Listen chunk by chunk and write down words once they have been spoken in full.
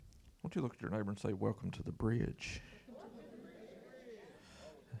don't you look at your neighbor and say, welcome to the bridge.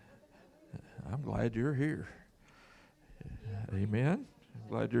 I'm glad you're here. Amen. I'm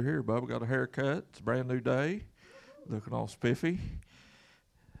glad you're here, Bubba. Got a haircut. It's a brand new day. Looking all spiffy.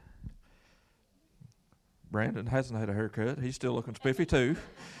 Brandon hasn't had a haircut. He's still looking spiffy too.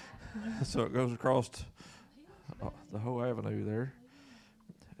 So it goes across the whole avenue there.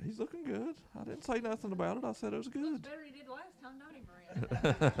 He's looking good. I didn't say nothing about it. I said it was good. Looks better than he did last time, don't he, Brand?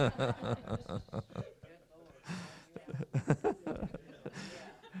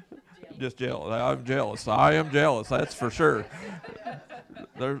 Just jealous. I'm jealous. I am jealous. That's for sure.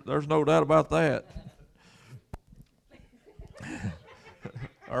 There's no doubt about that.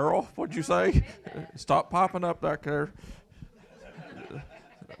 Earl, what'd you say? Stop popping up back there.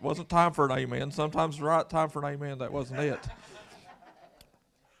 It wasn't time for an amen. Sometimes the right time for an amen. That wasn't it.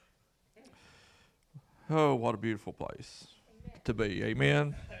 Oh, what a beautiful place to be.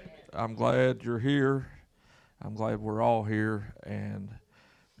 Amen. I'm glad you're here. I'm glad we're all here and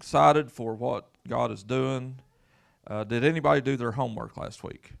excited for what God is doing. Did anybody do their homework last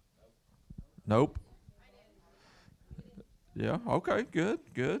week? Nope. Yeah. Okay. Good.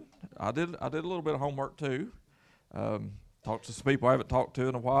 I did a little bit of homework too. Talked to some people I haven't talked to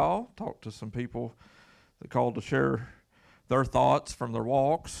in a while. Talked to some people that called to share their thoughts from their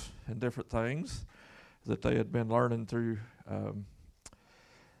walks and different things that they had been learning through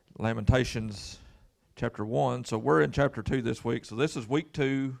Lamentations chapter 1. So we're in chapter 2 this week. So this is week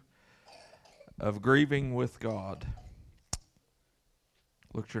 2 of Grieving with God.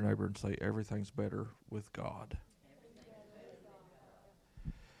 Look at your neighbor and say, everything's better with God.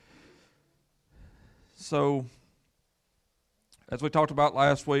 So, as we talked about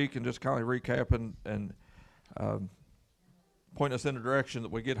last week, and just kind of recapping and point us in the direction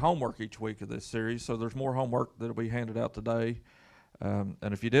that we get homework each week of this series. So there's more homework that will be handed out today. And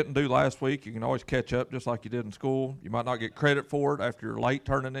if you didn't do last week, you can always catch up just like you did in school. You might not get credit for it after you're late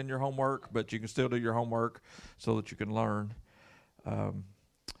turning in your homework, but you can still do your homework so that you can learn.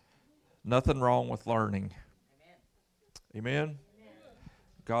 Nothing wrong with learning. Amen? Amen?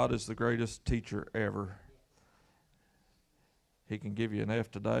 God is the greatest teacher ever. He can give you an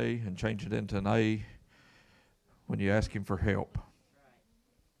F today and change it into an A when you ask him for help.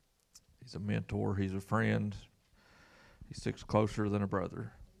 He's a mentor. He's a friend. He sticks closer than a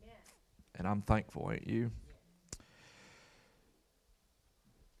brother. And I'm thankful, ain't you?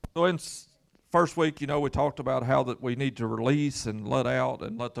 So in first week, we talked about how that we need to release and let out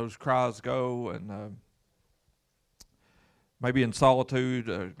and let those cries go, and maybe in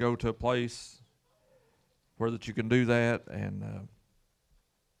solitude, go to a place where that you can do that, and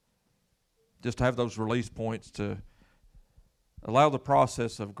just have those release points to allow the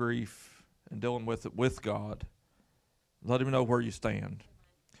process of grief and dealing with it with God. Let him know where you stand,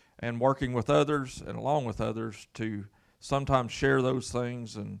 and working with others and along with others to sometimes share those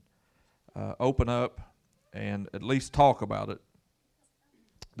things and open up and at least talk about it,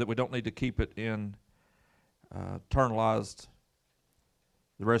 that we don't need to keep it in internalized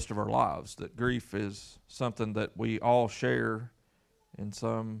the rest of our lives, that grief is something that we all share in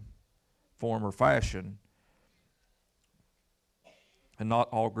some form or fashion, and not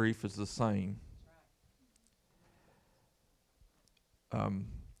all grief is the same.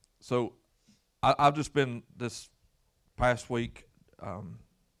 So I've just been this past week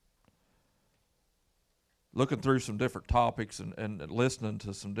looking through some different topics and listening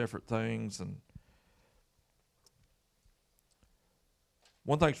to some different things, and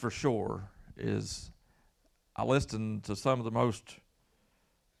one thing's for sure is I listened to some of the most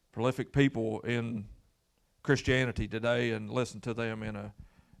prolific people in Christianity today and listened to them in a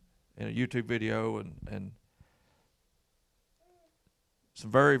YouTube video, and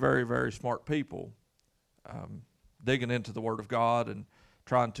some very, very, very smart people digging into the Word of God and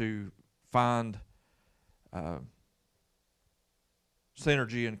trying to find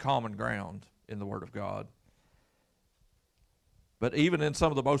synergy and common ground in the Word of God. But even in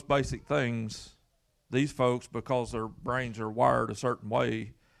some of the most basic things, these folks, because their brains are wired a certain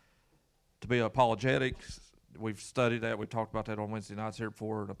way to be apologetics, we've studied that, we talked about that on Wednesday nights here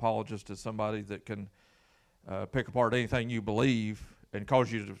before. An apologist is somebody that can pick apart anything you believe and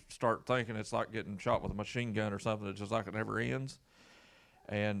cause you to start thinking it's like getting shot with a machine gun or something. It's just like it never ends.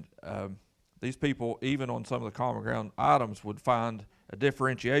 And these people, even on some of the common ground items, would find a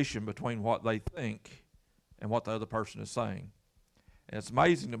differentiation between what they think and what the other person is saying. And it's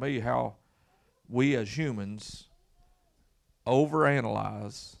amazing to me how we as humans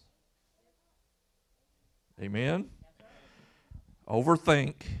overanalyze, amen,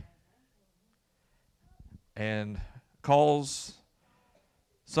 overthink, and cause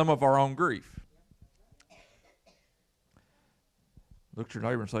some of our own grief. Look at your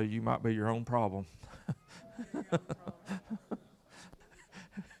neighbor and say, you might be your own problem.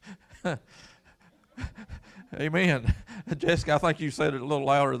 Amen. Jessica, I think you said it a little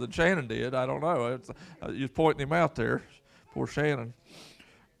louder than Shannon did. I don't know. You're pointing him out there. Poor Shannon.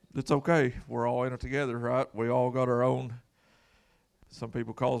 It's okay. We're all in it together, right? We all got our own, some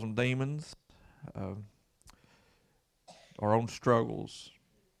people call them demons, our own struggles.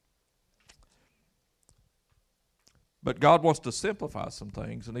 But God wants to simplify some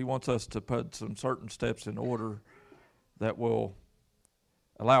things, and he wants us to put some certain steps in order that will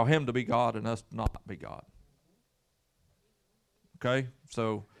allow him to be God and us not be God. Okay?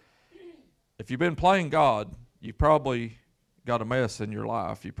 So if you've been playing God, you probably got a mess in your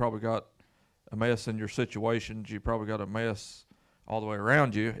life. You probably got a mess in your situations. You probably got a mess all the way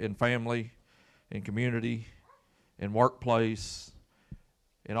around you in family, in community, in workplace,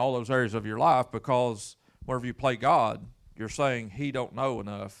 in all those areas of your life, because whenever you play God, you're saying he don't know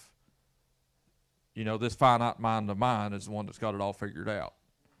enough. You know, this finite mind of mine is the one that's got it all figured out.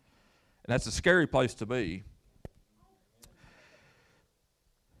 And that's a scary place to be,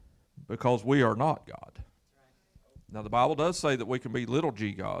 because we are not God. Now, the Bible does say that we can be little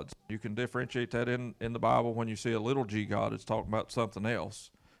g gods. You can differentiate that in the Bible. When you see a little g God, it's talking about something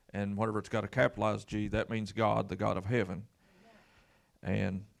else. And whenever it's got a capitalized G, that means God, the God of heaven.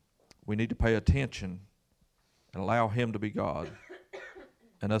 And we need to pay attention and allow him to be God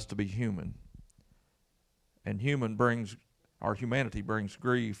and us to be human. And our humanity brings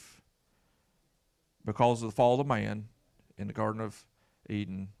grief because of the fall of man in the Garden of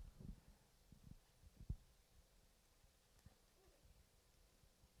Eden.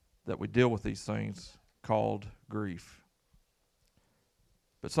 That we deal with these things called grief.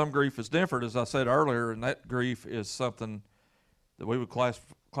 But some grief is different, as I said earlier, and that grief is something that we would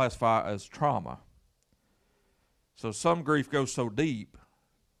classify as trauma. So some grief goes so deep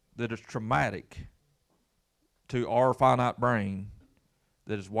that it's traumatic to our finite brain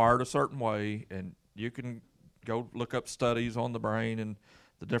that is wired a certain way, and you can go look up studies on the brain and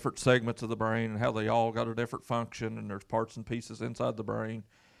the different segments of the brain and how they all got a different function, and there's parts and pieces inside the brain.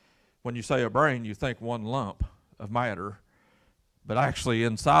 When you say a brain, you think one lump of matter, but actually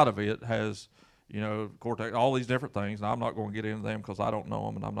inside of it has, cortex, all these different things. And I'm not going to get into them because I don't know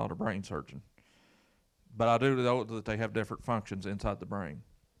them and I'm not a brain surgeon. But I do know that they have different functions inside the brain.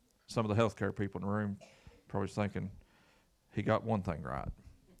 Some of the healthcare people in the room probably thinking he got one thing right.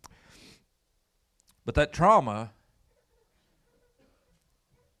 But that trauma,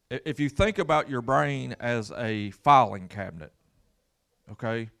 if you think about your brain as a filing cabinet,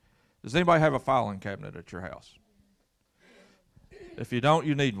 okay? Does anybody have a filing cabinet at your house? If you don't,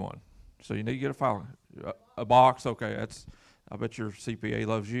 you need one. So you need to get a box. Okay, I bet your CPA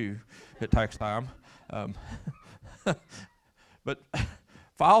loves you at tax time. But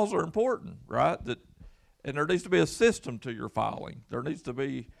files are important, right? And there needs to be a system to your filing. There needs to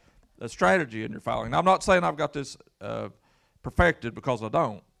be a strategy in your filing. Now, I'm not saying I've got this perfected, because I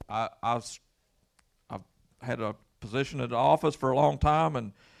don't. I've had a position at the office for a long time,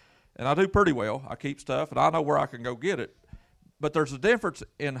 and I do pretty well. I keep stuff, and I know where I can go get it. But there's a difference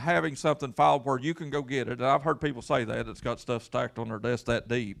in having something filed where you can go get it. And I've heard people say that it's got stuff stacked on their desk that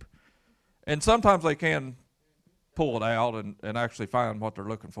deep. And sometimes they can pull it out and actually find what they're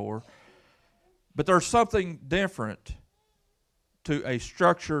looking for. But there's something different to a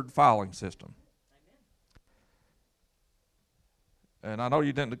structured filing system. And I know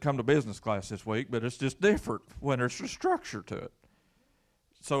you didn't come to business class this week, but it's just different when there's a structure to it.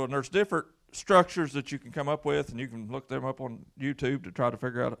 So and there's different structures that you can come up with, and you can look them up on YouTube to try to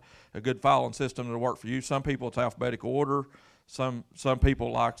figure out a good filing system that'll work for you. Some people it's alphabetical order. Some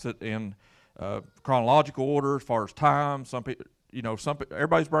people likes it in chronological order as far as time. Some people,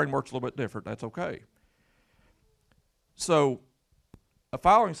 everybody's brain works a little bit different. That's okay. So a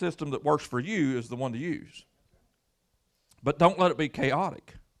filing system that works for you is the one to use. But don't let it be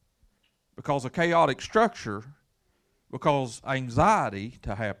chaotic, because a chaotic structure will cause anxiety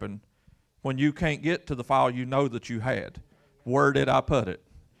to happen when you can't get to the file you know that you had. Where did I put it?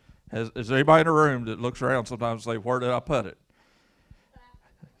 Is there anybody in the room that looks around sometimes and say, where did I put it?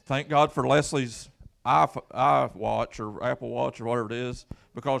 Thank God for Leslie's iWatch or Apple Watch or whatever it is,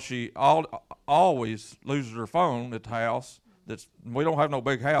 because she always loses her phone at the house. We don't have no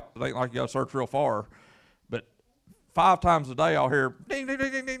big house. It ain't like you got to search real far. But 5 times a day I'll hear ding, ding,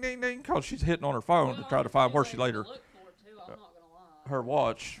 ding, ding, ding, ding, ding, because she's hitting on her phone to try to find where she laid her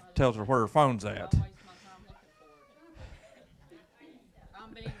watch tells her where her phone's at.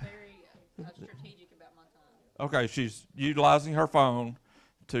 I'm being very strategic about my time. Okay, she's utilizing her phone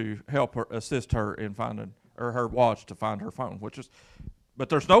to help her, assist her in finding, or her watch to find her phone, but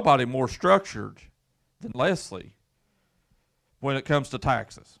there's nobody more structured than Leslie when it comes to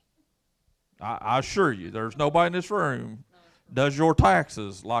taxes. I assure you, there's nobody in this room does your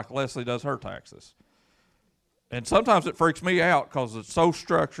taxes like Leslie does her taxes. And sometimes it freaks me out because it's so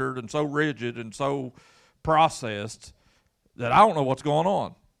structured and so rigid and so processed that I don't know what's going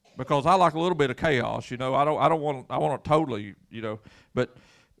on, because I like a little bit of chaos. I want it totally, But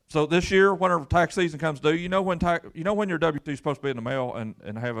so this year, whenever tax season comes due, when your W-2 is supposed to be in the mail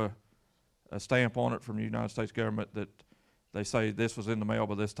and have a stamp on it from the United States government that they say this was in the mail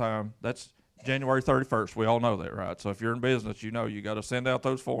by this time. That's January 31st. We all know that, right? So if you're in business, you got to send out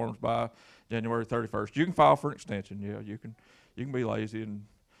those forms by January 31st. You can file for an extension. Yeah, you can be lazy and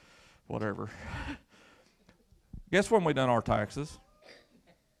whatever. Guess when we done our taxes?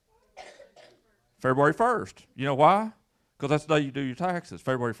 February 1st. You know why? Because that's the day you do your taxes,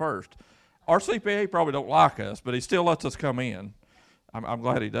 February 1st. Our CPA probably don't like us, but he still lets us come in. I'm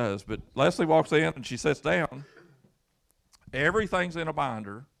glad he does. But Leslie walks in and she sits down. Everything's in a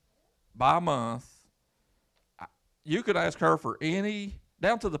binder by month. You could ask her for any,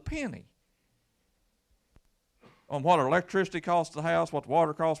 down to the penny, on what her electricity costs the house, what the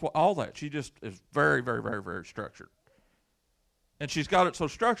water costs, all that. She just is very, very, very, very structured. And she's got it so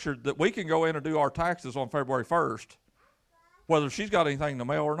structured that we can go in and do our taxes on February 1st, whether she's got anything in the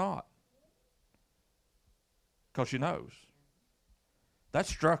mail or not, because she knows. That's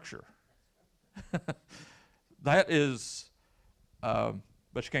structure. That is, but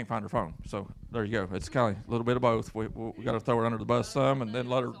she can't find her phone. So there you go. It's kind of a little bit of both. We got to throw her under the bus some and then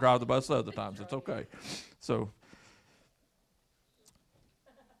let her drive the bus other times. It's okay. So,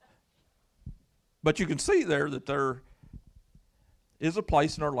 but you can see there that there is a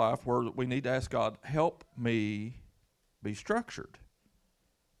place in our life where we need to ask God, help me be structured.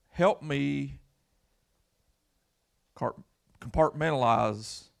 Help me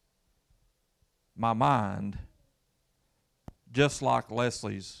compartmentalize my mind just like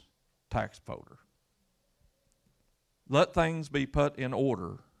Leslie's tax folder. Let things be put in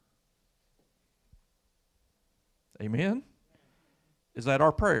order. Amen? Is that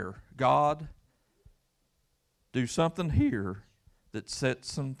our prayer? God, do something here that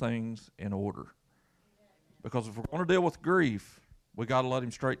sets some things in order. Because if we're going to deal with grief, we got to let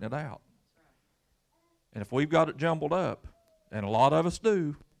him straighten it out. And if we've got it jumbled up, and a lot of us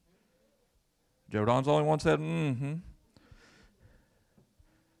do, Joe Don's the only one said, mm-hmm.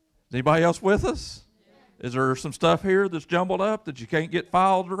 Is anybody else with us? Yeah. Is there some stuff here that's jumbled up that you can't get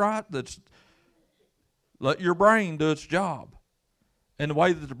filed right? Let your brain do its job. And the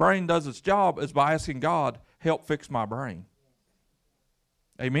way that the brain does its job is by asking God, help fix my brain.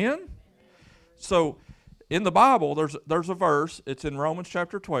 Amen? Amen. So in the Bible, there's a verse. It's in Romans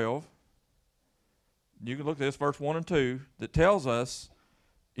chapter 12. You can look at this, verse 1 and 2, that tells us,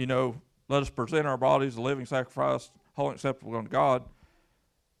 let us present our bodies a living sacrifice, holy and acceptable unto God.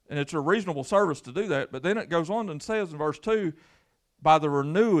 And it's a reasonable service to do that. But then it goes on and says in verse 2, by the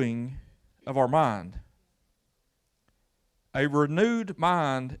renewing of our mind. A renewed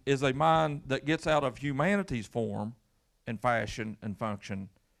mind is a mind that gets out of humanity's form and fashion and function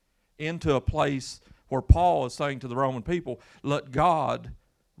into a place where Paul is saying to the Roman people, let God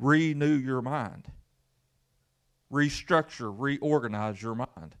renew your mind. Restructure, reorganize your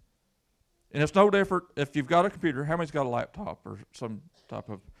mind. And it's no different if you've got a computer. How many's got a laptop or some type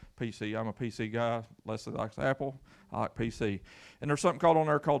of PC? I'm a PC guy. Leslie likes Apple. I like PC. And there's something called on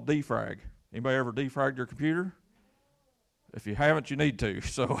there called defrag. Anybody ever defragged your computer? If you haven't, you need to.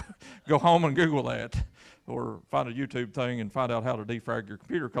 So go home and Google that or find a YouTube thing and find out how to defrag your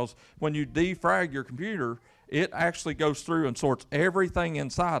computer. Because when you defrag your computer, it actually goes through and sorts everything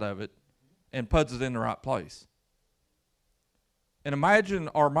inside of it and puts it in the right place. And imagine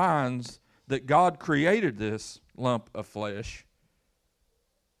our minds that God created this lump of flesh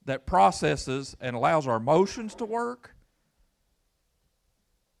that processes and allows our emotions to work.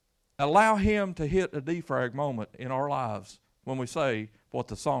 Allow him to hit a defrag moment in our lives when we say what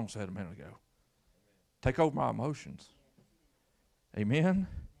the song said a minute ago. Take over my emotions. Amen?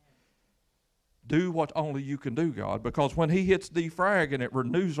 Do what only you can do, God, because when he hits defrag and it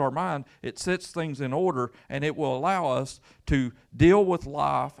renews our mind, it sets things in order, and it will allow us to deal with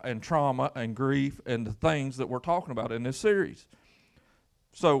life and trauma and grief and the things that we're talking about in this series.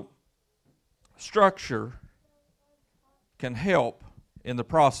 So, structure can help in the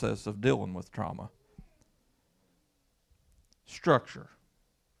process of dealing with trauma. Structure.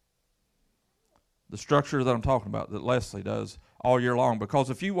 The structure that I'm talking about that Leslie does all year long, because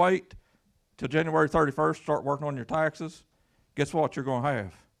if you wait till January 31st, start working on your taxes, guess what you're going to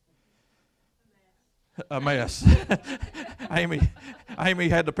have? A mess. Amy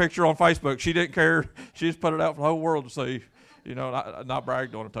had the picture on Facebook. She didn't care. She just put it out for the whole world to see. You know, and I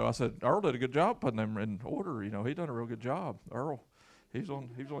bragged on it though. I said, Earl did a good job putting them in order. You know, he done a real good job. Earl, he's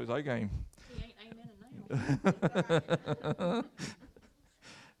on his A game. He ain't amen and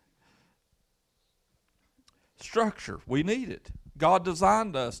Structure, we need it. God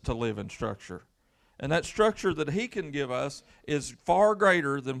designed us to live in structure. And that structure that he can give us is far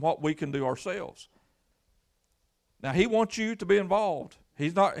greater than what we can do ourselves. Now, he wants you to be involved.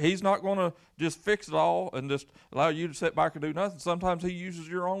 He's not going to just fix it all and just allow you to sit back and do nothing. Sometimes he uses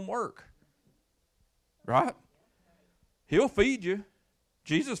your own work. Right? He'll feed you.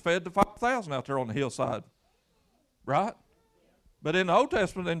 Jesus fed the 5,000 out there on the hillside. Right? But in the Old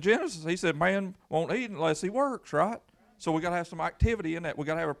Testament, in Genesis, he said man won't eat unless he works, right? So we got to have some activity in that. We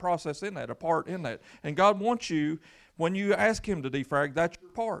got to have a process in that, a part in that. And God wants you, when you ask him to defrag, that's your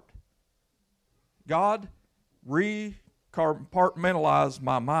part. God recompartmentalized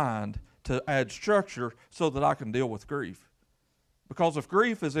my mind to add structure so that I can deal with grief. Because if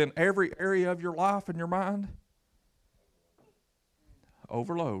grief is in every area of your life and your mind,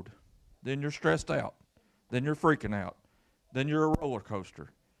 overload. Then you're stressed out. Then you're freaking out. Then you're a roller coaster.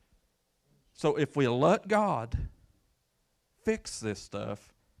 So if we let God fix this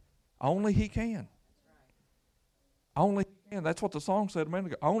stuff, only he can. Only he can. That's what the song said a minute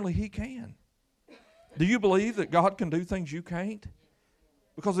ago. Only he can. Do you believe that God can do things you can't?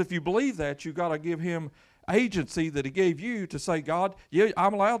 Because if you believe that, you've got to give him agency that he gave you to say, God, yeah,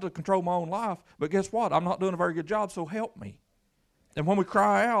 I'm allowed to control my own life, but guess what? I'm not doing a very good job, so help me. And when we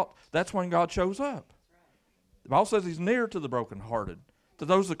cry out, that's when God shows up. The Bible says he's near to the brokenhearted, to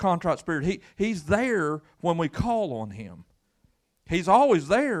those of the contrite spirit. He's there when we call on him. He's always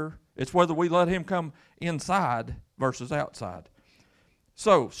there. It's whether we let him come inside versus outside.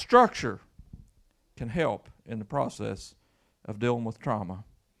 So, structure can help in the process of dealing with trauma.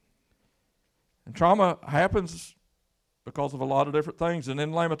 And trauma happens because of a lot of different things. And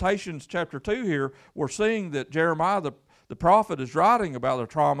in Lamentations chapter 2 here, we're seeing that Jeremiah, the prophet, is writing about a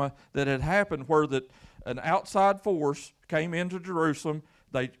trauma that had happened where that an outside force came into Jerusalem.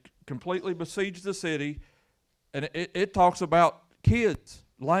 They completely besieged the city. And it talks about kids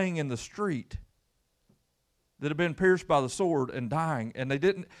laying in the street that had been pierced by the sword and dying.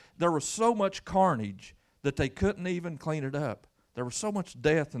 And there was so much carnage that they couldn't even clean it up. There was so much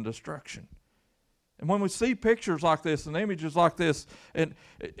death and destruction. And when we see pictures like this and images like this, and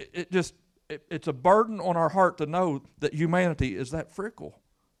it's a burden on our heart to know that humanity is that fickle.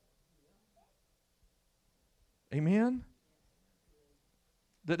 Amen?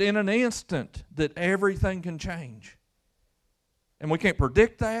 That in an instant that everything can change. And we can't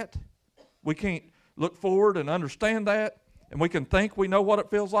predict that. We can't look forward and understand that. And we can think we know what it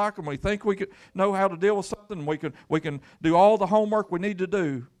feels like, and we think we can know how to deal with something, and we can do all the homework we need to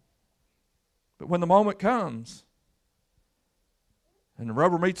do. But when the moment comes and the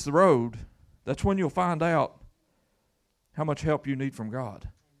rubber meets the road, that's when you'll find out how much help you need from God.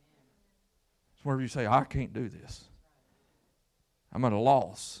 It's whenever you say, I can't do this. I'm at a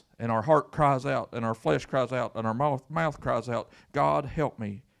loss. And our heart cries out, and our flesh cries out, and our mouth cries out, God, help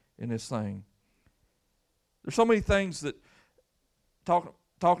me in this thing. There's so many things that,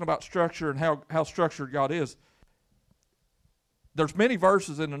 talking about structure and how structured God is, there's many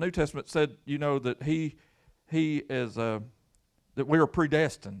verses in the New Testament said, you know, that he is, that we are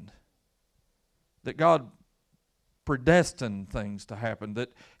predestined. That God predestined things to happen.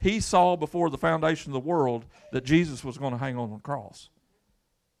 That he saw before the foundation of the world that Jesus was going to hang on the cross.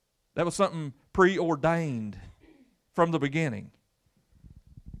 That was something preordained from the beginning.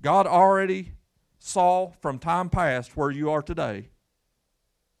 God already saw from time past where you are today.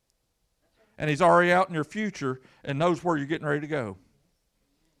 And he's already out in your future and knows where you're getting ready to go.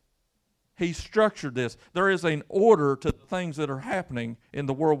 He structured this. There is an order to the things that are happening in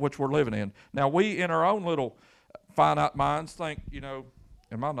the world which we're living in. Now, we in our own little finite minds think, you know,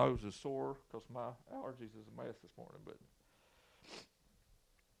 and my nose is sore because my allergies is a mess this morning.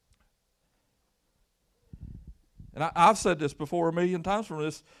 And I've said this before a million times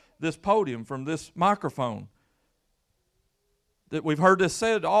from this podium, from this microphone, that we've heard this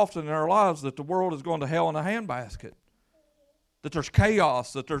said often in our lives, that the world is going to hell in a handbasket. That there's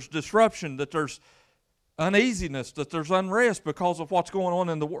chaos, that there's disruption, that there's uneasiness, that there's unrest because of what's going on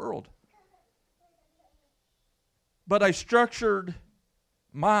in the world. But a structured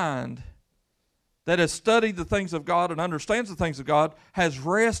mind that has studied the things of God and understands the things of God has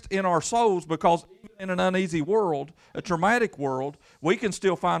rest in our souls, because even in an uneasy world, a traumatic world, we can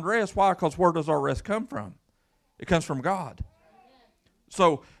still find rest. Why? Because where does our rest come from? It comes from God.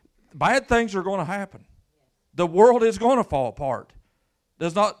 So bad things are going to happen. The world is going to fall apart.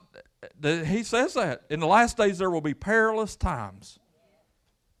 He says that. In the last days there will be perilous times.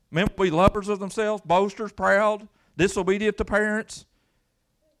 Men will be lovers of themselves, boasters, proud, disobedient to parents.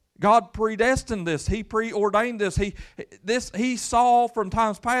 God predestined this. He preordained this. He saw from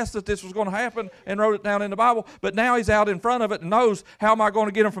times past that this was going to happen and wrote it down in the Bible. But now he's out in front of it and knows, how am I going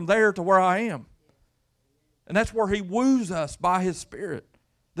to get him from there to where I am? And that's where he woos us by his Spirit,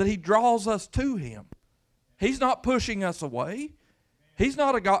 that he draws us to him. He's not pushing us away. He's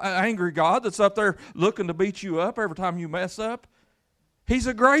not an angry God that's up there looking to beat you up every time you mess up. He's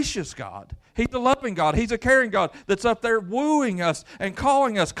a gracious God. He's a loving God. He's a caring God that's up there wooing us and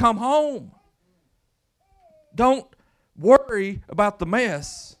calling us, come home. Don't worry about the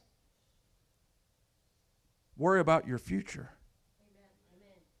mess. Worry about your future.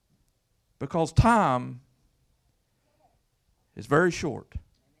 Because time is very short.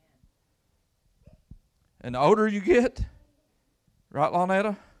 And the older you get, right,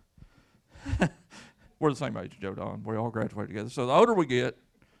 Lonetta? We're the same age, Joe Don. We all graduated together. So the older we get,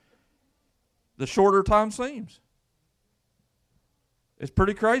 the shorter time seems. It's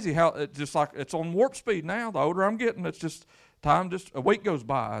pretty crazy how it's just like it's on warp speed now. The older I'm getting, it's just time, just a week goes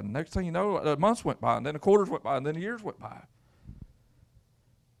by, and next thing you know, months went by, and then the quarters went by, and then the years went by.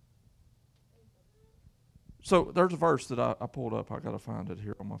 So there's a verse that I pulled up. I got to find it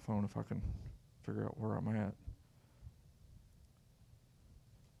here on my phone if I can figure out where I'm at.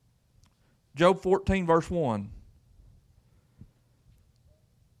 Job 14, verse 1.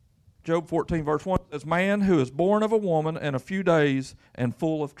 Job 14, verse 1 says, man who is born of a woman in a few days and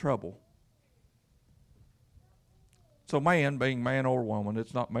full of trouble. So man being man or woman,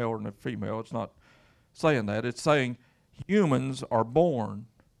 it's not male or female. It's not saying that. It's saying humans are born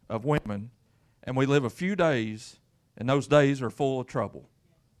of women, and we live a few days, and those days are full of trouble.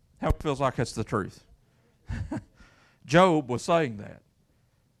 How it feels like that's the truth. Job was saying that.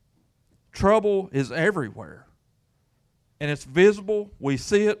 Trouble is everywhere. And it's visible, we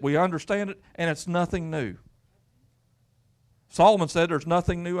see it, we understand it, and it's nothing new. Solomon said there's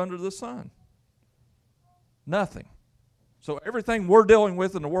nothing new under the sun. Nothing. So everything we're dealing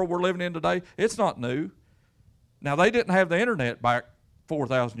with in the world we're living in today, it's not new. Now, they didn't have the internet back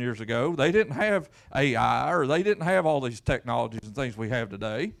 4,000 years ago. They didn't have AI, or they didn't have all these technologies and things we have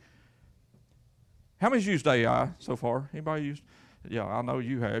today. How many's used AI so far? Anybody used? Yeah, I know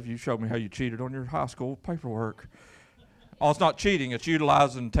you have. You showed me how you cheated on your high school paperwork. Oh, it's not cheating. It's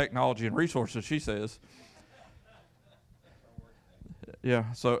utilizing technology and resources, she says.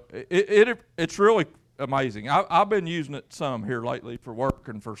 Yeah, so it's really amazing. I've been using it some here lately for work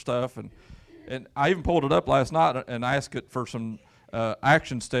and for stuff, and I even pulled it up last night and asked it for some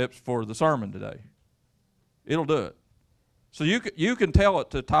action steps for the sermon today. It'll do it. So you can tell it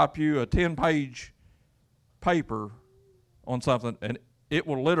to type you a 10-page paper on something, and it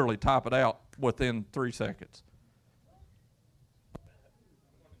will literally type it out within 3 seconds.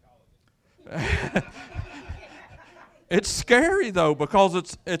 It's scary though,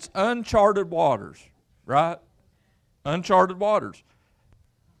 because it's uncharted waters, right? Uncharted waters.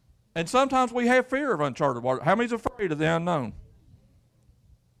 And sometimes we have fear of uncharted waters. How many's afraid of the unknown?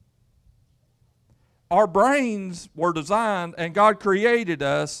 Our brains were designed, and God created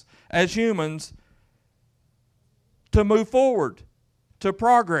us as humans to move forward, to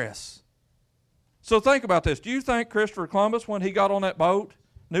progress. So think about this. Do you think Christopher Columbus, when he got on that boat,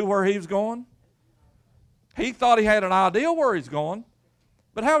 knew where he was going? He thought he had an idea where he's going.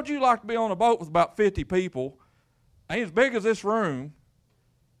 But how would you like to be on a boat with about 50 people, ain't as big as this room,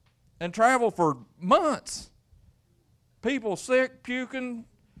 and travel for months? People sick, puking,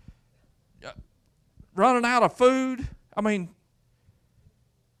 running out of food. I mean,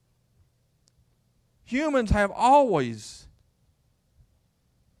 humans have always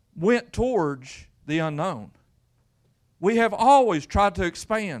went towards the unknown. We have always tried to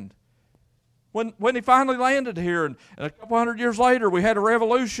expand. When he finally landed here, and a couple hundred years later, we had a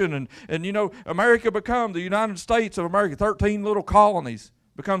revolution, and you know, America become the United States of America. 13 little colonies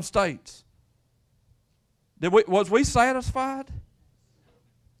become states. Was we satisfied?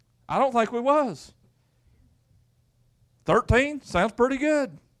 I don't think we was. 13 sounds pretty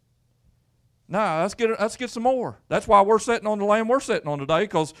good. No, let's get some more. That's why we're sitting on the land we're sitting on today,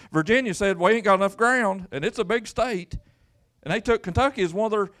 because Virginia said we ain't got enough ground, and it's a big state, and they took Kentucky as one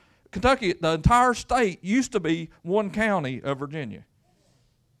of their. Kentucky, the entire state used to be one county of Virginia.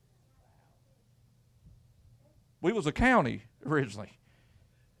 We was a county originally.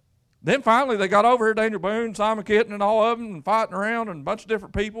 Then finally they got over here, Daniel Boone, Simon Kitten, and all of them, and fighting around, and a bunch of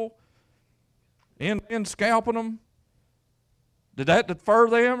different people, and scalping them. Did that deter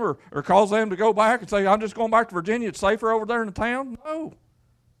them or cause them to go back and say, I'm just going back to Virginia, it's safer over there in the town? No.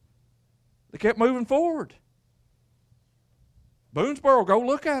 They kept moving forward. Boonesboro, go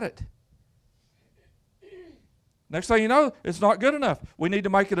look at it. Next thing you know, it's not good enough. We need to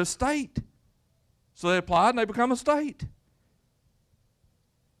make it a state. So they applied and they become a state. A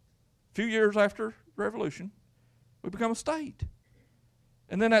few years after the Revolution, we become a state.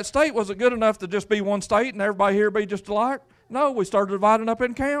 And then that state wasn't good enough to just be one state and everybody here be just alike. No, we started dividing up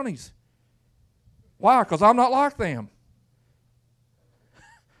in counties. Why? Because I'm not like them.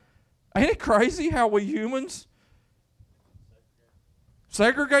 Ain't it crazy how we humans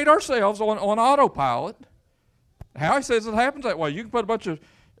segregate ourselves on autopilot? How he says it happens that way. You can put a bunch of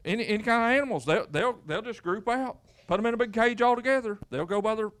any kind of animals. They'll just group out. Put them in a big cage all together. They'll go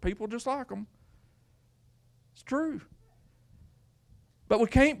by their people just like them. It's true. But we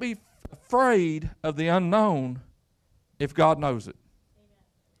can't be afraid of the unknown if God knows it.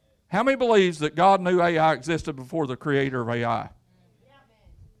 How many believes that God knew AI existed before the creator of AI?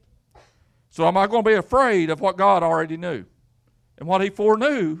 So am I going to be afraid of what God already knew? And what he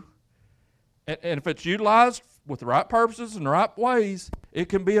foreknew, and if it's utilized with the right purposes and the right ways, it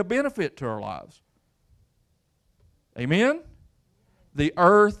can be a benefit to our lives. Amen? The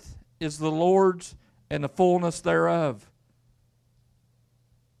earth is the Lord's and the fullness thereof.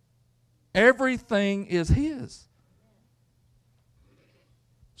 Everything is his.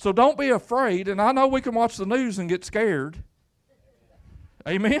 So don't be afraid. And I know we can watch the news and get scared.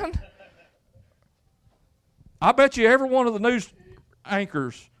 Amen? I bet you every one of the news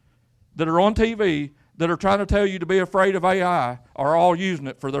anchors that are on TV that are trying to tell you to be afraid of AI are all using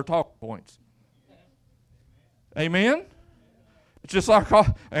it for their talking points. Amen? It's just like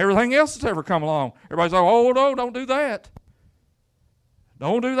everything else that's ever come along. Everybody's like, oh, no, don't do that.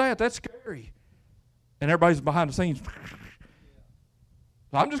 Don't do that. That's scary. And everybody's behind the scenes.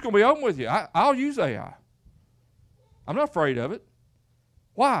 I'm just going to be open with you. I'll use AI. I'm not afraid of it.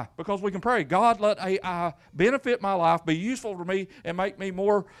 Why? Because we can pray, God, let AI benefit my life, be useful to me, and make me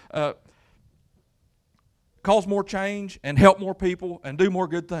more, cause more change, and help more people, and do more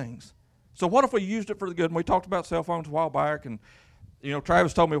good things. So what if we used it for the good? And we talked about cell phones a while back, and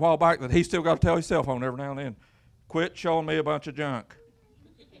Travis told me a while back that he's still got to tell his cell phone every now and then, quit showing me a bunch of junk.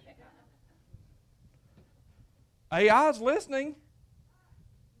 AI's listening.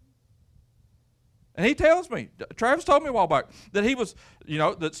 And he tells me, Travis told me a while back, that he was,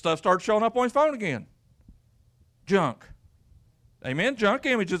 that stuff started showing up on his phone again. Junk. Amen? Junk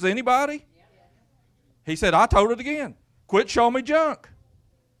images. Anybody? He said, I told it again. Quit showing me junk.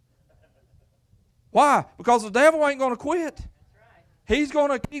 Why? Because the devil ain't going to quit. He's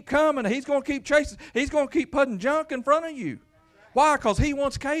going to keep coming. He's going to keep chasing. He's going to keep putting junk in front of you. Why? Because he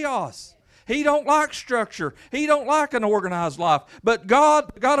wants chaos. He don't like structure. He don't like an organized life. But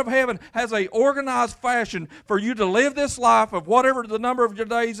God, the God of heaven, has an organized fashion for you to live this life of whatever the number of your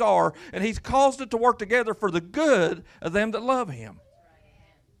days are, and he's caused it to work together for the good of them that love him.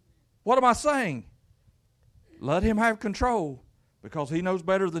 What am I saying? Let him have control, because he knows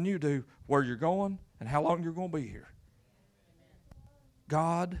better than you do where you're going and how long you're going to be here.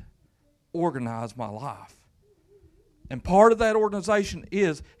 God organized my life. And part of that organization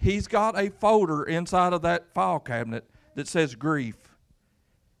is he's got a folder inside of that file cabinet that says grief.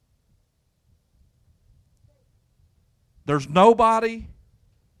 There's nobody,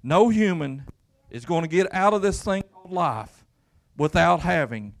 no human is going to get out of this thing called life without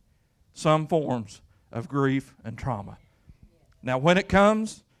having some forms of grief and trauma. Now, when it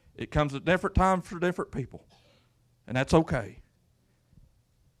comes at different times for different people. And that's okay.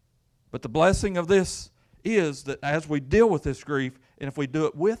 But the blessing of this is that as we deal with this grief, and if we do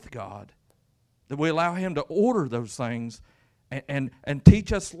it with God, that we allow him to order those things and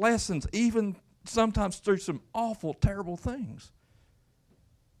teach us lessons, even sometimes through some awful, terrible things.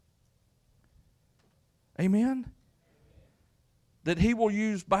 Amen? That he will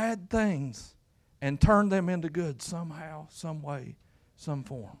use bad things and turn them into good somehow, some way, some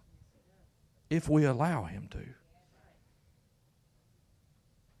form, if we allow him to.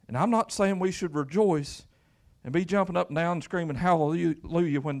 And I'm not saying we should rejoice and be jumping up and down and screaming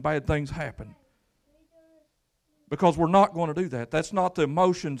hallelujah when bad things happen. Because we're not going to do that. That's not the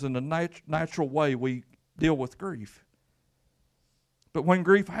emotions and the natural way we deal with grief. But when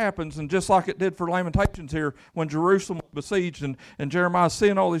grief happens, and just like it did for Lamentations here, when Jerusalem was besieged and Jeremiah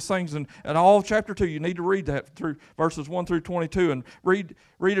seeing all these things, and all of chapter 2, you need to read that through verses 1 through 22, and read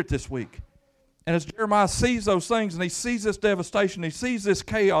it this week. And as Jeremiah sees those things, and he sees this devastation, he sees this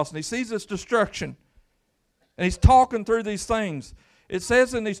chaos, and he sees this destruction, and he's talking through these things, it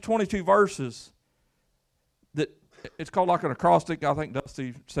says in these 22 verses that it's called like an acrostic. I think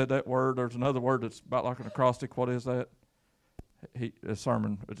Dusty said that word. There's another word that's about like an acrostic. What is that? A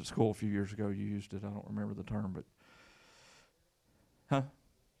sermon at the school a few years ago, you used it. I don't remember the term, but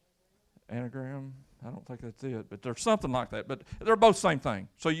anagram? I don't think that's it, but there's something like that. But they're both the same thing.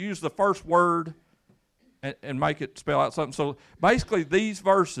 So you use the first word and make it spell out something. So basically these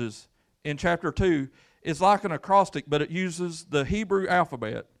verses in chapter 2 is like an acrostic, but it uses the Hebrew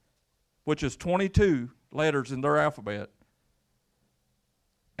alphabet, which is 22 letters in their alphabet.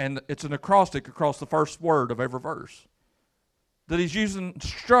 And it's an acrostic across the first word of every verse. That he's using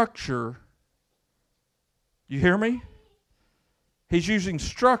structure. You hear me? He's using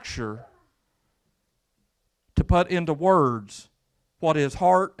structure to put into words what his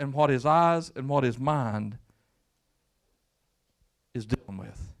heart and what his eyes and what his mind is dealing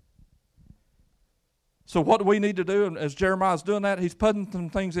with. So what do we need to do? And as Jeremiah's doing that, he's putting some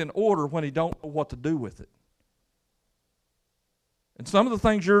things in order when he don't know what to do with it. And some of the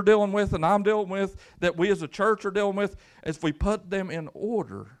things you're dealing with and I'm dealing with, that we as a church are dealing with, as we put them in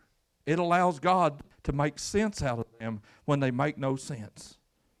order, it allows God to make sense out of them when they make no sense.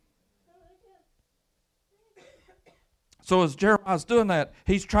 So as Jeremiah's doing that,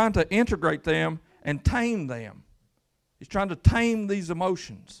 he's trying to integrate them and tame them. He's trying to tame these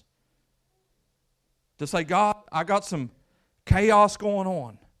emotions. To say, God, I got some chaos going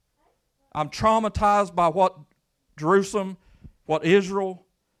on. I'm traumatized by what Jerusalem, what Israel,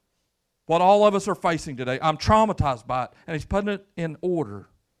 what all of us are facing today. I'm traumatized by it. And he's putting it in order.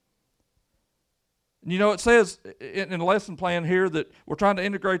 You know, it says in the lesson plan here that we're trying to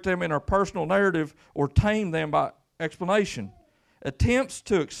integrate them in our personal narrative or tame them by explanation. Attempts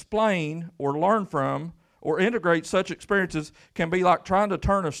to explain or learn from or integrate such experiences can be like trying to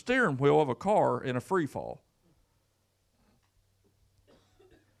turn a steering wheel of a car in a free fall.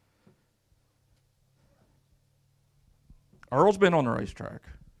 Earl's been on the racetrack.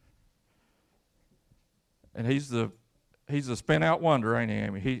 And he's the spin out wonder, ain't he,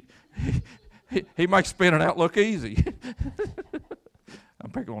 Amy? He makes spinning out look easy.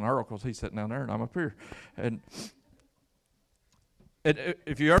 I'm picking on Earl because he's sitting down there and I'm up here. And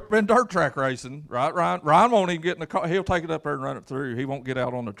if you've ever been dirt track racing, right, Ryan won't even get in the car. He'll take it up there and run it through. He won't get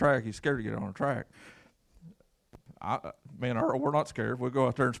out on the track. He's scared to get on the track. Me and Earl, we're not scared. We'll go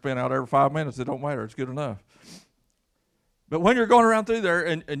out there and spin out every 5 minutes. It don't matter. It's good enough. But when you're going around through there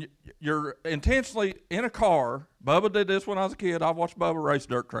and you're intentionally in a car, Bubba did this when I was a kid. I've watched Bubba race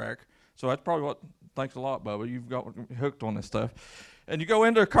dirt track. So that's probably what, thanks a lot, Bubba. You've got hooked on this stuff. And you go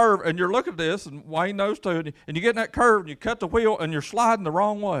into a curve, and you're looking at this, and Wayne knows too, and you get in that curve, and you cut the wheel, and you're sliding the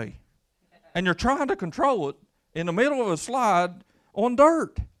wrong way. And you're trying to control it in the middle of a slide on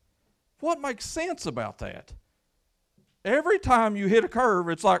dirt. What makes sense about that? Every time you hit a curve,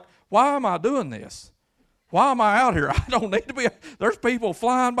 it's like, why am I doing this? Why am I out here? I don't need to be. There's people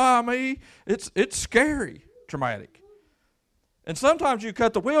flying by me. It's scary, traumatic. And sometimes you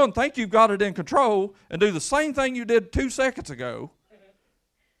cut the wheel and think you've got it in control and do the same thing you did 2 seconds ago.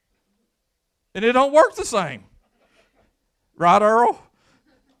 And it don't work the same. Right, Earl?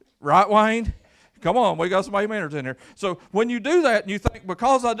 Right, Wayne? Come on, we got some ameners in here. So when you do that and you think,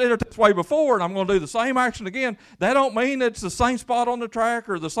 because I did it this way before and I'm going to do the same action again, that don't mean it's the same spot on the track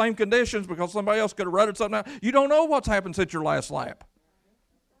or the same conditions because somebody else could have rutted something out. You don't know what's happened since your last lap.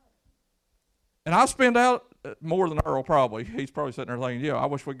 And I spend out more than Earl probably. He's probably sitting there thinking, yeah, I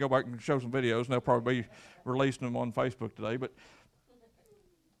wish we could go back and show some videos, and they'll probably be releasing them on Facebook today. But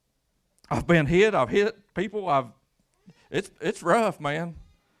I've been hit. I've hit people. It's rough, man.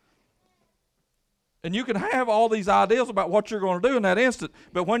 And you can have all these ideas about what you're going to do in that instant,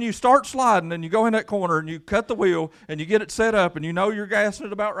 but when you start sliding and you go in that corner and you cut the wheel and you get it set up and you know you're gassing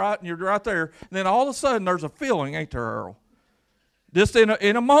it about right and you're right there, and then all of a sudden there's a feeling, ain't there, Earl? Just in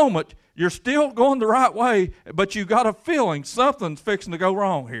a moment, you're still going the right way, but you got a feeling something's fixing to go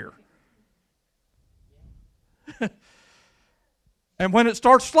wrong here. And when it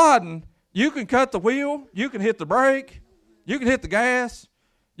starts sliding, you can cut the wheel, you can hit the brake, you can hit the gas,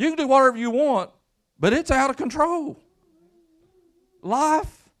 you can do whatever you want, but it's out of control.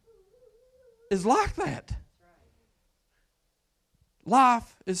 Life is like that.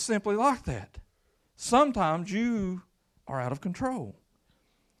 Life is simply like that. Sometimes you are out of control.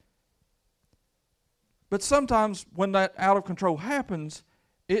 But sometimes when that out of control happens,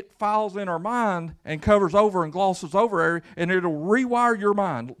 it files in our mind and covers over and glosses over area, and it'll rewire your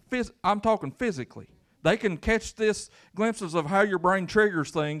mind. I'm talking physically. They can catch this glimpses of how your brain triggers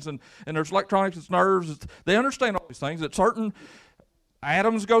things, and there's electronics, it's nerves. They understand all these things, that certain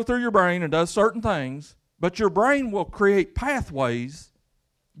atoms go through your brain and does certain things, but your brain will create pathways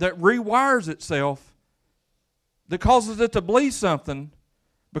that rewires itself that causes it to believe something,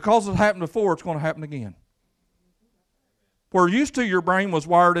 because it happened before, it's going to happen again. Where used to your brain was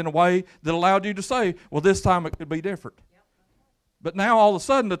wired in a way that allowed you to say, well, this time it could be different. But now all of a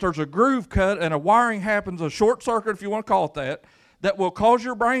sudden that there's a groove cut and a wiring happens, a short circuit if you want to call it that will cause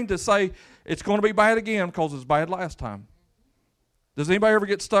your brain to say it's going to be bad again because it's bad last time. Does anybody ever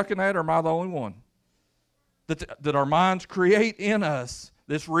get stuck in that, or am I the only one? That our minds create in us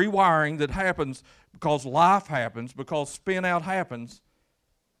this rewiring that happens because life happens, because spin out happens.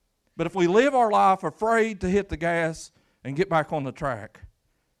 But if we live our life afraid to hit the gas and get back on the track,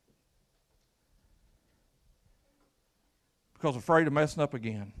 because afraid of messing up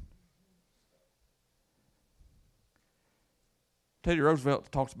again. Teddy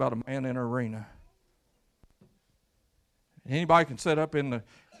Roosevelt talks about a man in an arena. Anybody can sit up in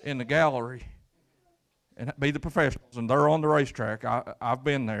the gallery and be the professionals, and they're on the racetrack. I've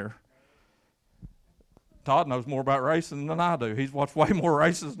been there. Todd knows more about racing than I do. He's watched way more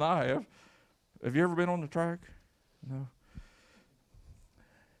races than I have. Have you ever been on the track? No.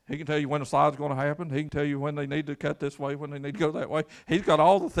 He can tell you when the slide's going to happen. He can tell you when they need to cut this way, when they need to go that way. He's got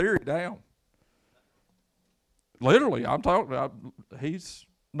all the theory down. Literally, I'm talking about, he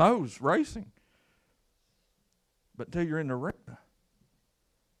knows racing. But until you're in the arena,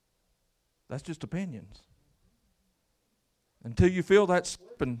 that's just opinions. Until you feel that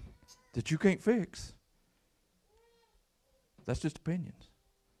slipping that you can't fix, that's just opinions.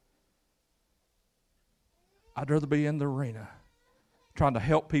 I'd rather be in the arena trying to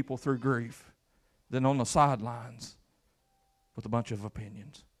help people through grief than on the sidelines with a bunch of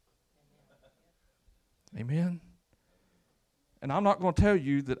opinions. Amen? And I'm not going to tell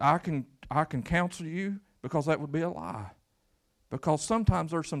you that I can counsel you, because that would be a lie. Because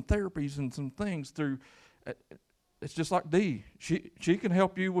sometimes there's some therapies and some things through, it's just like Dee. She can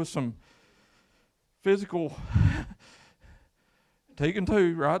help you with some physical, Tegan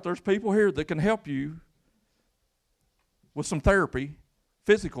too, right? There's people here that can help you with some therapy,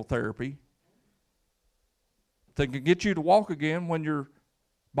 physical therapy, that can get you to walk again when your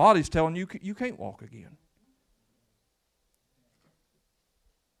body's telling you you can't walk again.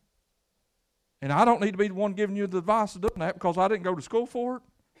 And I don't need to be the one giving you the advice of doing that, because I didn't go to school for it.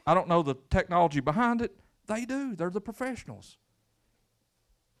 I don't know the technology behind it. They do. They're the professionals.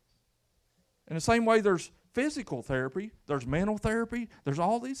 In the same way there's physical therapy, there's mental therapy, there's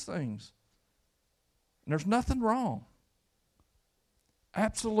all these things. And there's nothing wrong.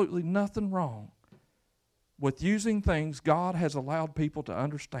 Absolutely nothing wrong with using things God has allowed people to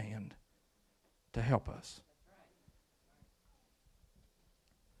understand to help us.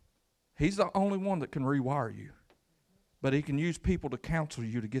 He's the only one that can rewire you. But he can use people to counsel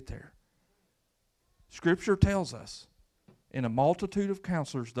you to get there. Scripture tells us, in a multitude of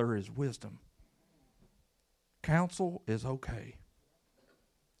counselors there is wisdom. Counsel is okay.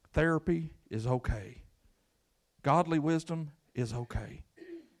 Therapy is okay. Godly wisdom is okay.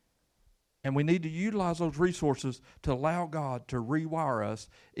 And we need to utilize those resources to allow God to rewire us,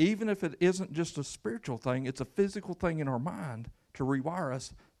 even if it isn't just a spiritual thing, it's a physical thing in our mind to rewire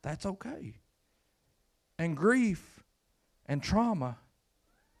us. That's okay. And grief and trauma,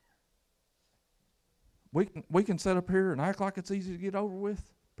 we can sit up here and act like it's easy to get over with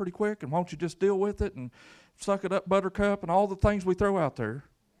pretty quick, and won't you just deal with it and suck it up, buttercup, and all the things we throw out there.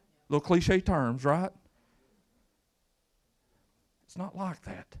 Little cliche terms, right? It's not like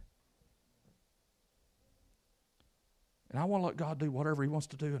that. And I want to let God do whatever he wants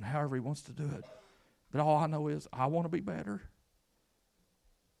to do and however he wants to do it. But all I know is I want to be better.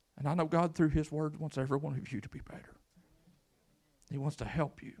 And I know God, through his word, wants every one of you to be better. He wants to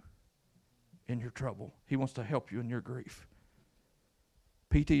help you in your trouble. He wants to help you in your grief.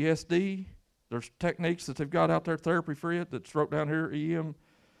 PTSD, there's techniques that they've got out there, therapy for it, that's wrote down here,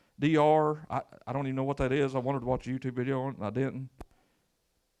 EMDR. I don't even know what that is. I wanted to watch a YouTube video on it, and I didn't.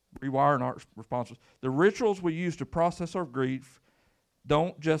 Rewiring our responses. The rituals we use to process our grief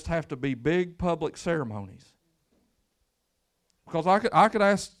don't just have to be big public ceremonies. Because I could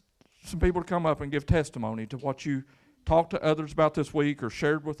ask some people to come up and give testimony to what you talked to others about this week, or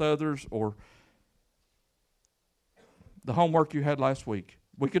shared with others, or the homework you had last week.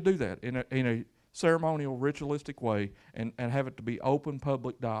 We could do that in a ceremonial, ritualistic way, and have it to be open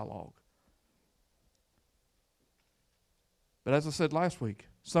public dialogue. But as I said last week,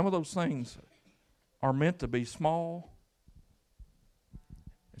 some of those things are meant to be small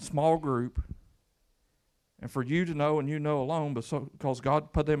group, and for you to know and you know alone, but because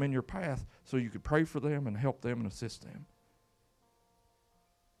God put them in your path so you could pray for them and help them and assist them.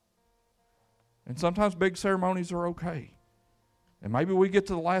 And sometimes big ceremonies are okay. And maybe we get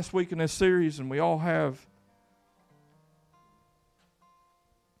to the last week in this series and we all have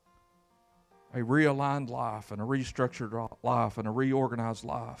a realigned life and a restructured life and a reorganized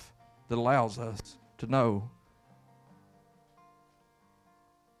life that allows us to know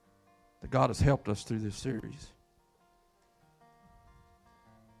that God has helped us through this series.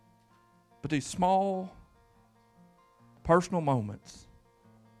 But these small personal moments,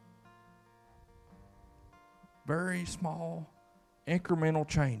 very small incremental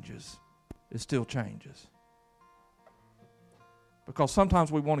changes, it still changes. Because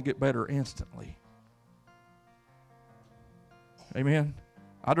sometimes we want to get better instantly. Amen?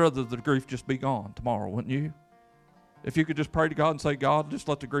 I'd rather the grief just be gone tomorrow, wouldn't you? If you could just pray to God and say, God, just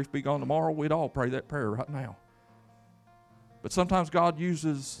let the grief be gone tomorrow, we'd all pray that prayer right now. But sometimes God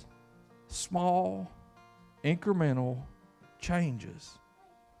uses small, incremental changes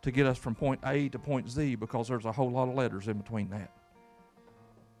to get us from point A to point Z because there's a whole lot of letters in between that.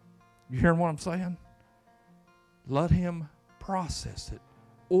 You hearing what I'm saying? Let Him process it,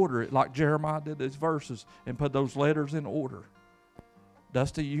 order it like Jeremiah did these verses and put those letters in order.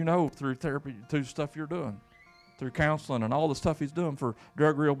 Dusty, you know through therapy, through stuff you're doing, through counseling and all the stuff he's doing for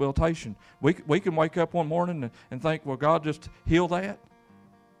drug rehabilitation. We can wake up one morning and think, well, God just heal that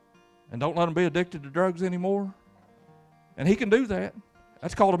and don't let them be addicted to drugs anymore. And He can do that.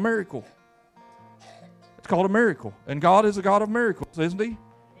 That's called a miracle. It's called a miracle. And God is a God of miracles, isn't He?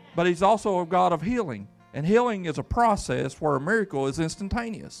 But He's also a God of healing. And healing is a process where a miracle is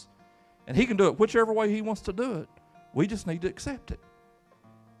instantaneous. And He can do it whichever way He wants to do it. We just need to accept it.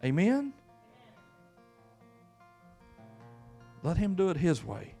 Amen? Let Him do it His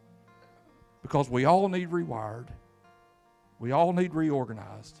way. Because we all need rewired. We all need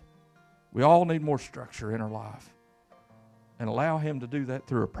reorganized. We all need more structure in our life. And allow Him to do that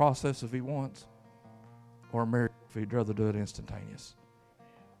through a process if He wants, or a miracle if He'd rather do it instantaneous.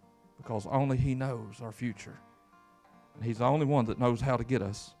 Because only He knows our future. And He's the only one that knows how to get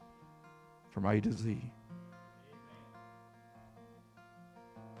us from A to Z.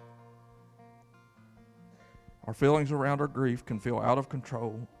 Our feelings around our grief can feel out of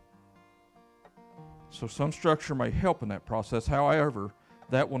control. So some structure may help in that process. However,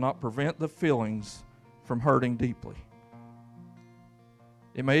 that will not prevent the feelings from hurting deeply.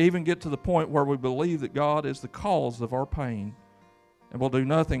 It may even get to the point where we believe that God is the cause of our pain and will do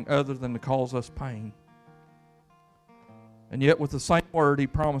nothing other than to cause us pain. And yet with the same word, He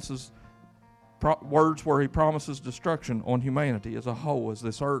promises, words where He promises destruction on humanity as a whole, as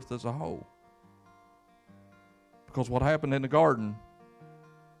this earth as a whole. Because what happened in the garden,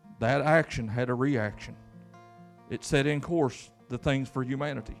 that action had a reaction. It set in course the things for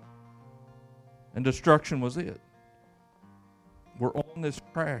humanity. And destruction was it. We're on this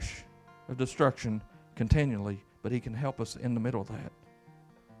crash of destruction continually, but He can help us in the middle of that.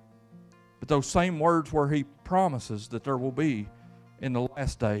 But those same words where He promises that there will be in the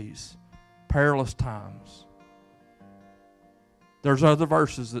last days perilous times. There's other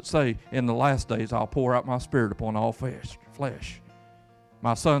verses that say, in the last days I'll pour out my Spirit upon all flesh.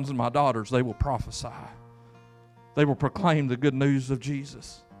 My sons and my daughters, they will prophesy. They will proclaim the good news of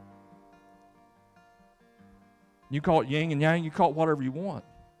Jesus. You call it yin and yang, you call it whatever you want.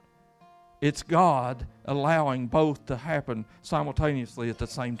 It's God allowing both to happen simultaneously at the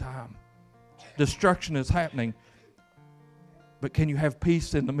same time. Destruction is happening, but can you have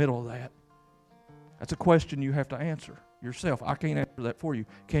peace in the middle of that? That's a question you have to answer yourself. I can't answer that for you.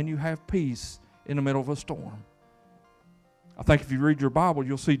 Can you have peace in the middle of a storm? I think if you read your Bible,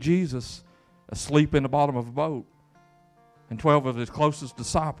 you'll see Jesus asleep in the bottom of a boat, and 12 of His closest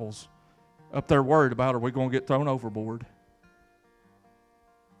disciples up there worried about, are we going to get thrown overboard?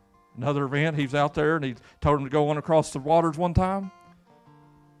 Another event, He's out there and He told them to go on across the waters one time.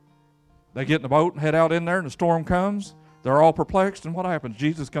 They get in the boat and head out in there, and the storm comes. They're all perplexed, and what happens?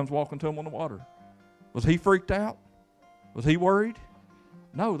 Jesus comes walking to them on the water. Was He freaked out? Was He worried?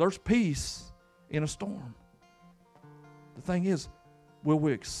 No, there's peace in a storm. The thing is, will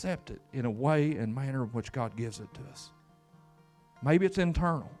we accept it in a way and manner in which God gives it to us? Maybe it's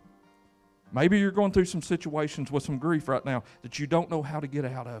internal. Maybe you're going through some situations with some grief right now that you don't know how to get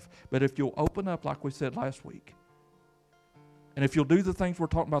out of. But if you'll open up like we said last week, and if you'll do the things we're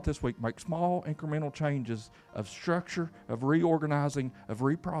talking about this week, make small incremental changes of structure, of reorganizing, of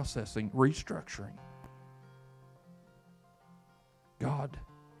reprocessing, restructuring, God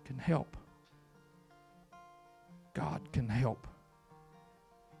can help. God can help.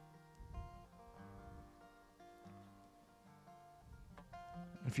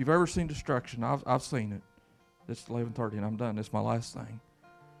 If you've ever seen destruction, I've seen it. It's 11:30 and I'm done. This is my last thing.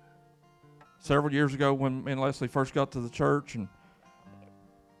 Several years ago when me and Leslie first got to the church, and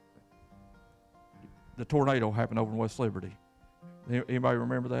the tornado happened over in West Liberty. Anybody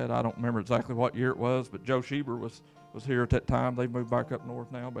remember that? I don't remember exactly what year it was, but Joe Sheber was here at that time. They've moved back up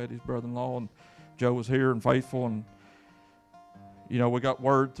north now, Betty's brother-in-law, and Joe was here and faithful. And, you know, we got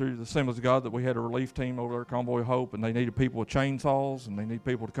word through the Assemblies of God that we had a relief team over there at Convoy of Hope, and they needed people with chainsaws, and they need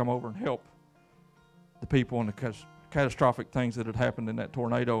people to come over and help the people in the catastrophic things that had happened in that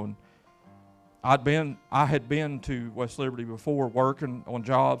tornado. And I had been to West Liberty before, working on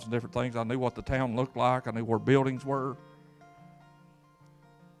jobs and different things. I knew what the town looked like. I knew where buildings were.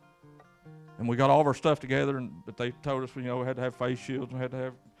 And we got all of our stuff together, but they told us, you know, we had to have face shields, and we had to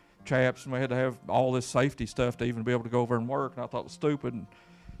have chaps, and we had to have all this safety stuff to even be able to go over and work. And I thought it was stupid. And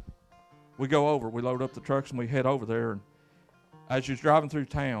we go over, we load up the trucks, and we head over there. And as you're driving through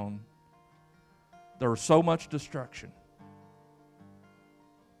town, there was so much destruction.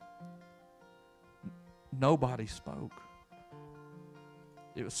 Nobody spoke.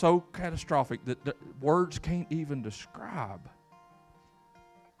 It was so catastrophic that words can't even describe.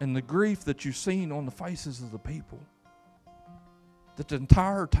 And the grief that you've seen on the faces of the people. That the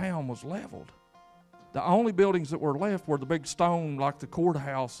entire town was leveled. The only buildings that were left were the big stone, like the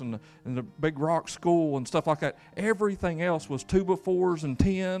courthouse and the big rock school and stuff like that. Everything else was 2x4s and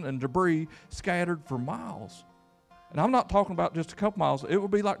tin and debris scattered for miles. And I'm not talking about just a couple miles. It would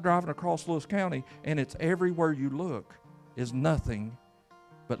be like driving across Lewis County, and it's everywhere you look is nothing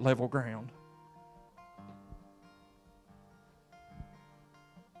but level ground.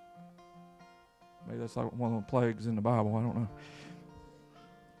 Maybe that's like one of the plagues in the Bible. I don't know.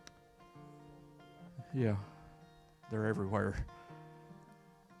 Yeah, they're everywhere.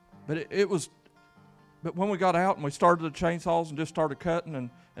 But but when we got out and we started the chainsaws and just started cutting,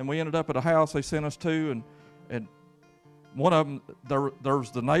 and we ended up at a house they sent us to, and one of them, there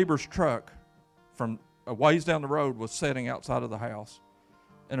was the neighbor's truck from a ways down the road was sitting outside of the house.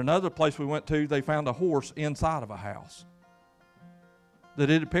 And another place we went to, they found a horse inside of a house. That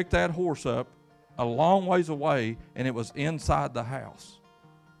it had picked that horse up a long ways away, and it was inside the house.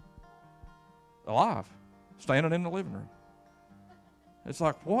 Alive, standing in the living room. It's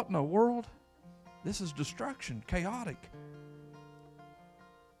like, what in the world? This is destruction, chaotic.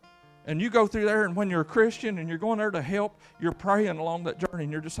 And you go through there, and when you're a Christian and you're going there to help, you're praying along that journey,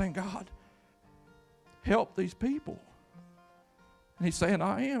 and you're just saying, God, help these people. And he's saying,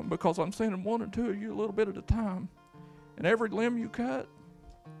 I am, because I'm sending one or two of you a little bit at a time. And every limb you cut,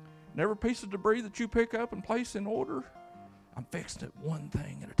 and every piece of debris that you pick up and place in order, I'm fixing it one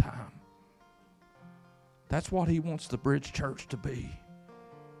thing at a time. That's what he wants the Bridge Church to be.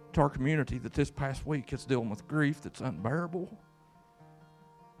 To our community that this past week is dealing with grief that's unbearable.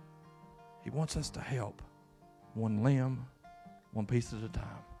 He wants us to help one limb, one piece at a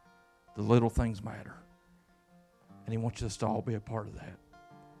time. The little things matter. And he wants us to all be a part of that.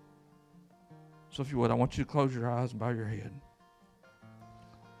 So if you would, I want you to close your eyes and bow your head.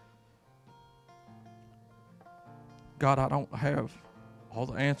 God, I don't have all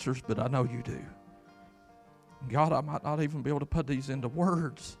the answers, but I know you do. God, I might not even be able to put these into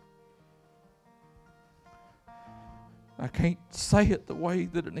words. I can't say it the way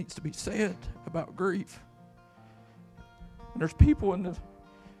that it needs to be said about grief. And there's people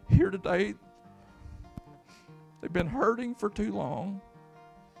here today, they've been hurting for too long.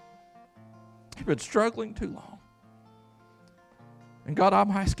 They've been struggling too long. And God,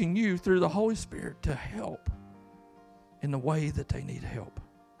 I'm asking you through the Holy Spirit to help in the way that they need help.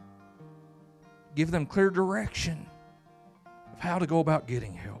 Give them clear direction of how to go about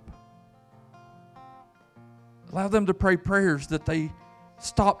getting help. Allow them to pray prayers that they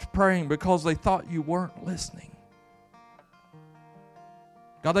stopped praying because they thought you weren't listening.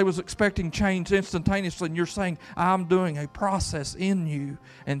 God, they was expecting change instantaneously, and you're saying, I'm doing a process in you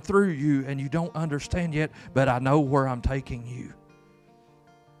and through you, and you don't understand yet, but I know where I'm taking you.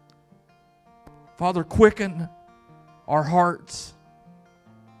 Father, quicken our hearts.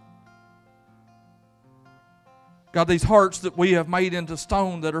 God, these hearts that we have made into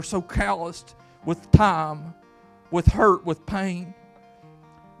stone that are so calloused with time, with hurt, with pain.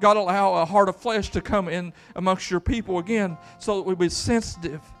 God, allow a heart of flesh to come in amongst your people again so that we be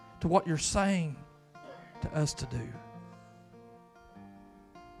sensitive to what you're saying to us to do.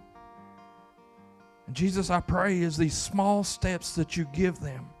 And Jesus, I pray as these small steps that you give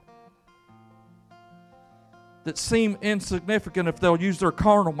them that seem insignificant if they'll use their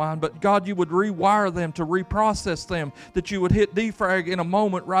carnal mind, but God, you would rewire them to reprocess them, that you would hit defrag in a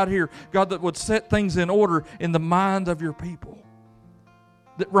moment right here, God, that would set things in order in the mind of your people.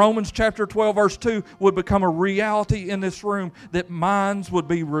 That Romans chapter 12 verse 2 would become a reality in this room, that minds would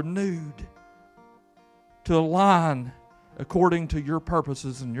be renewed to align according to your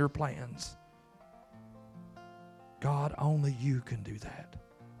purposes and your plans. God, only you can do that.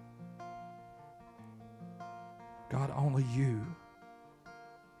 God, only you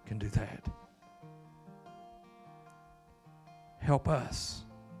can do that. Help us,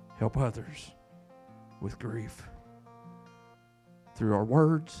 help others with grief. Through our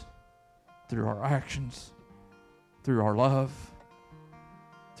words, through our actions, through our love,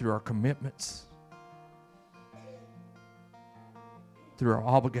 through our commitments, through our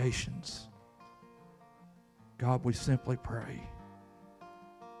obligations. God, we simply pray,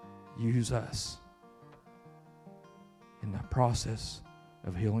 use us in the process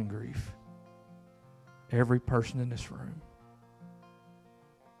of healing grief. Every person in this room.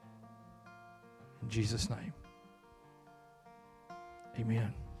 In Jesus' name.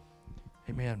 Amen. Amen.